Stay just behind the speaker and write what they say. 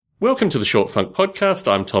Welcome to the Short Funk Podcast.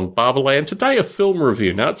 I'm Tom Barbalet, and today a film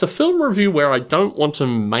review. Now, it's a film review where I don't want to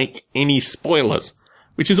make any spoilers,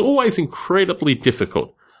 which is always incredibly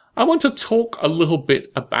difficult. I want to talk a little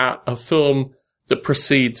bit about a film that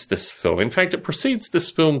precedes this film. In fact, it precedes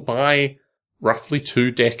this film by roughly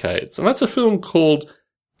 2 decades, and that's a film called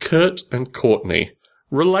Kurt and Courtney,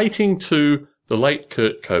 relating to the late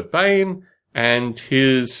Kurt Cobain and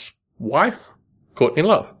his wife, Courtney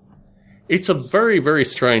Love. It's a very, very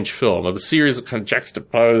strange film of a series of kind of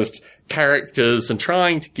juxtaposed characters and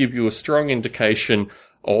trying to give you a strong indication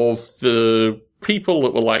of the people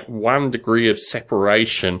that were like 1 degree of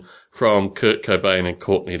separation from Kurt Cobain and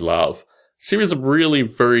Courtney Love. A series of really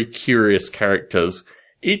very curious characters.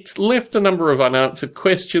 It left a number of unanswered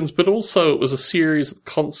questions, but also it was a series of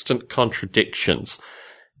constant contradictions.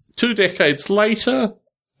 2 decades later,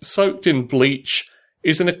 Soaked in Bleach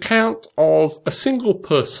is an account of a single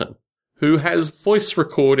person who has voice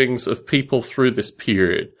recordings of people through this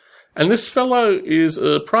period. And this fellow is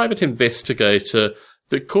a private investigator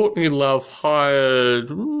that Courtney Love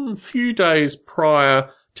hired a few days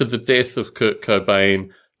prior to the death of Kurt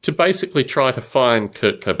Cobain to basically try to find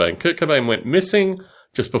Kurt Cobain. Kurt Cobain went missing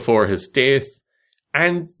just before his death.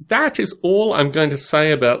 And that is all I'm going to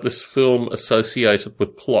say about this film associated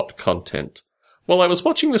with plot content. While I was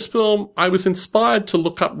watching this film, I was inspired to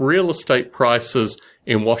look up real estate prices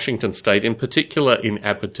in Washington State, in particular in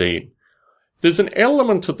Aberdeen. There's an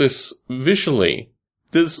element to this visually.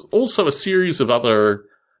 There's also a series of other,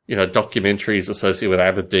 documentaries associated with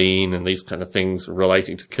Aberdeen and these kind of things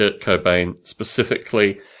relating to Kurt Cobain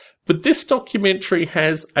specifically. But this documentary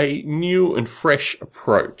has a new and fresh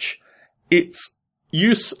approach. Its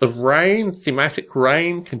use of rain, thematic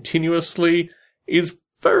rain, continuously, is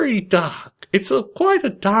very dark. It's quite a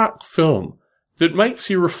dark film that makes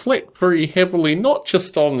you reflect very heavily, not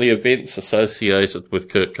just on the events associated with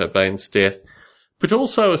Kurt Cobain's death, but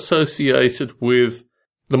also associated with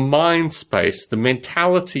the mind space, the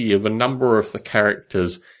mentality of a number of the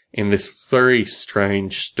characters in this very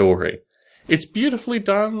strange story. It's beautifully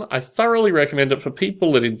done. I thoroughly recommend it for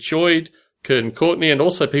people that enjoyed Kurt and Courtney, and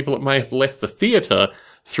also people that may have left the theatre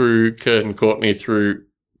through Kurt and Courtney, through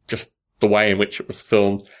just the way in which it was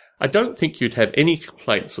filmed. I don't think you'd have any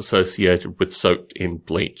complaints associated with Soaked in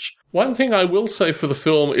Bleach. One thing I will say for the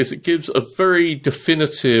film is it gives a very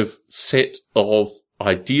definitive set of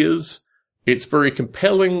ideas. It's very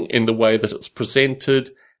compelling in the way that it's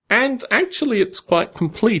presented, and actually it's quite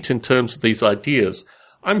complete in terms of these ideas.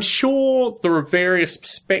 I'm sure there are various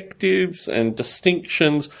perspectives and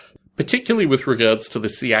distinctions, particularly with regards to the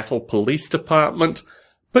Seattle Police Department,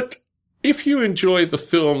 but if you enjoy the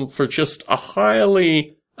film for just a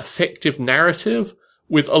highly effective narrative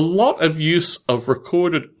with a lot of use of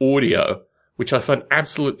recorded audio, which I find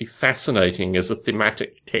absolutely fascinating as a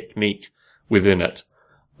thematic technique within it,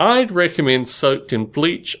 I'd recommend Soaked in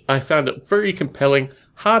Bleach. I found it very compelling,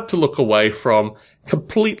 hard to look away from,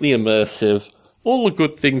 completely immersive, all the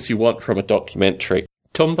good things you want from a documentary.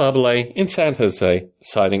 Tom Barbalet in San Jose,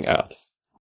 signing out.